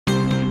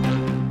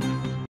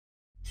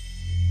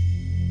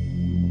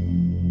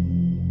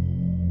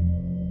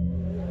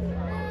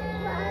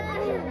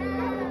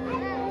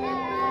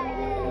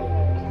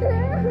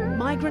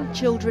migrant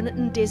children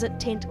in desert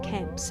tent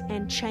camps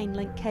and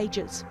chain-link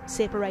cages,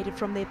 separated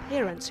from their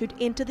parents who'd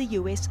enter the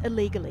US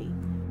illegally.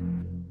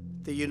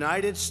 The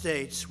United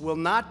States will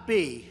not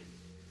be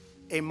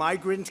a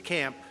migrant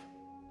camp,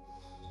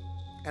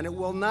 and it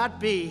will not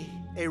be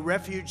a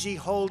refugee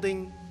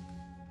holding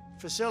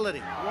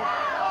facility.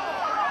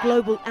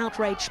 Global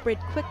outrage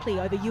spread quickly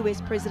over US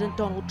President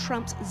Donald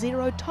Trump's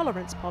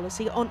zero-tolerance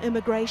policy on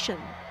immigration.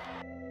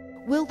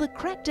 Will the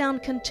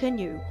crackdown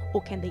continue,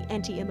 or can the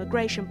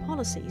anti-immigration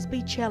policies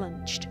be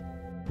challenged?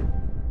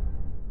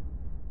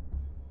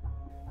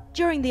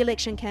 During the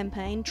election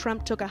campaign,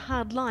 Trump took a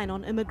hard line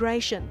on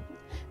immigration.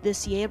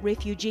 This year,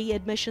 refugee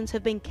admissions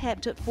have been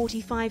capped at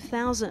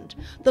 45,000,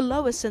 the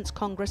lowest since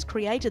Congress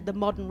created the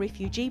modern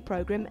refugee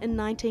program in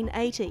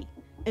 1980.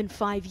 In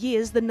 5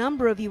 years, the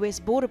number of US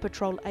Border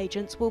Patrol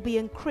agents will be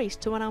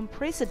increased to an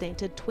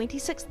unprecedented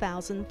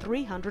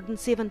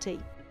 26,370.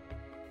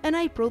 In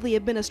April, the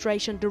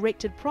administration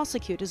directed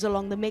prosecutors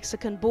along the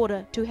Mexican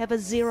border to have a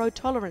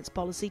zero-tolerance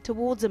policy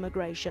towards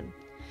immigration.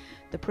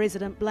 The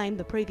president blamed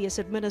the previous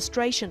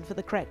administration for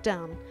the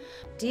crackdown.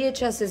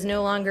 DHS is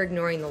no longer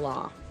ignoring the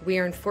law. We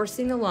are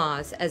enforcing the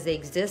laws as they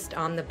exist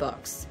on the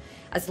books.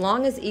 As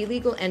long as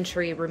illegal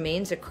entry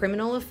remains a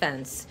criminal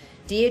offense,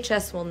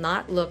 DHS will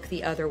not look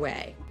the other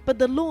way. But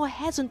the law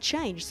hasn't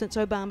changed since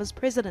Obama's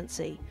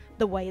presidency.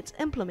 The way it's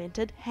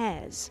implemented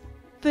has.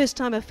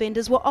 First-time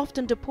offenders were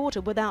often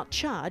deported without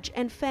charge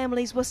and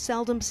families were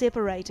seldom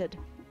separated.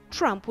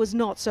 Trump was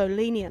not so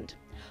lenient.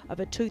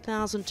 Over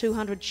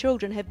 2,200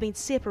 children have been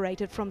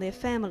separated from their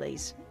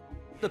families.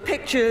 The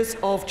pictures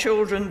of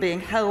children being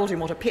held in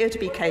what appear to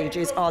be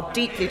cages are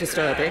deeply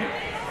disturbing.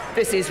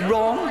 This is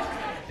wrong.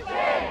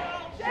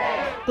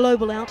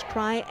 Global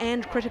outcry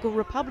and critical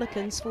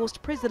Republicans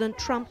forced President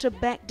Trump to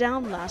back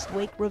down last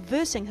week,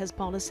 reversing his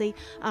policy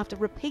after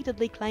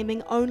repeatedly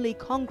claiming only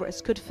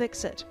Congress could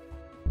fix it.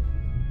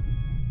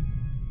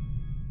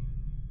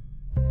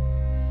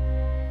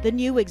 The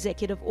new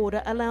executive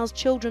order allows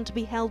children to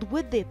be held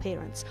with their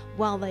parents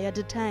while they are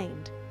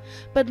detained.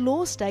 But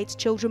law states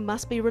children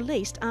must be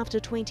released after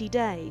 20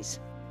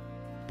 days.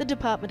 The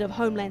Department of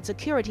Homeland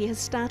Security has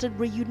started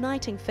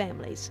reuniting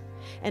families.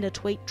 In a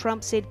tweet,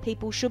 Trump said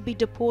people should be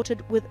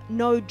deported with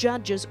no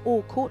judges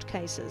or court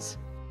cases.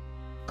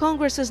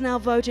 Congress is now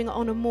voting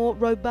on a more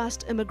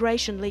robust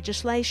immigration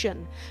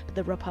legislation, but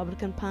the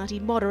Republican Party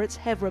moderates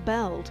have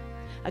rebelled.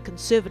 A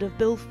conservative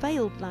bill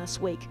failed last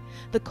week.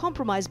 The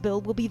compromise bill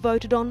will be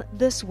voted on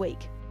this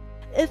week.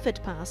 If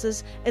it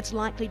passes, it's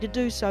likely to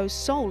do so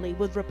solely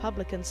with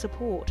Republican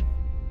support.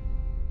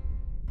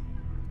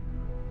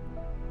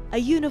 A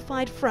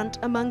unified front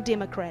among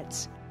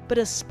Democrats, but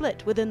a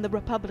split within the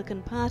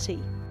Republican Party.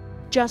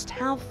 Just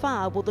how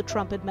far will the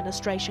Trump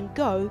administration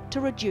go to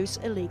reduce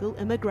illegal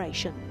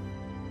immigration?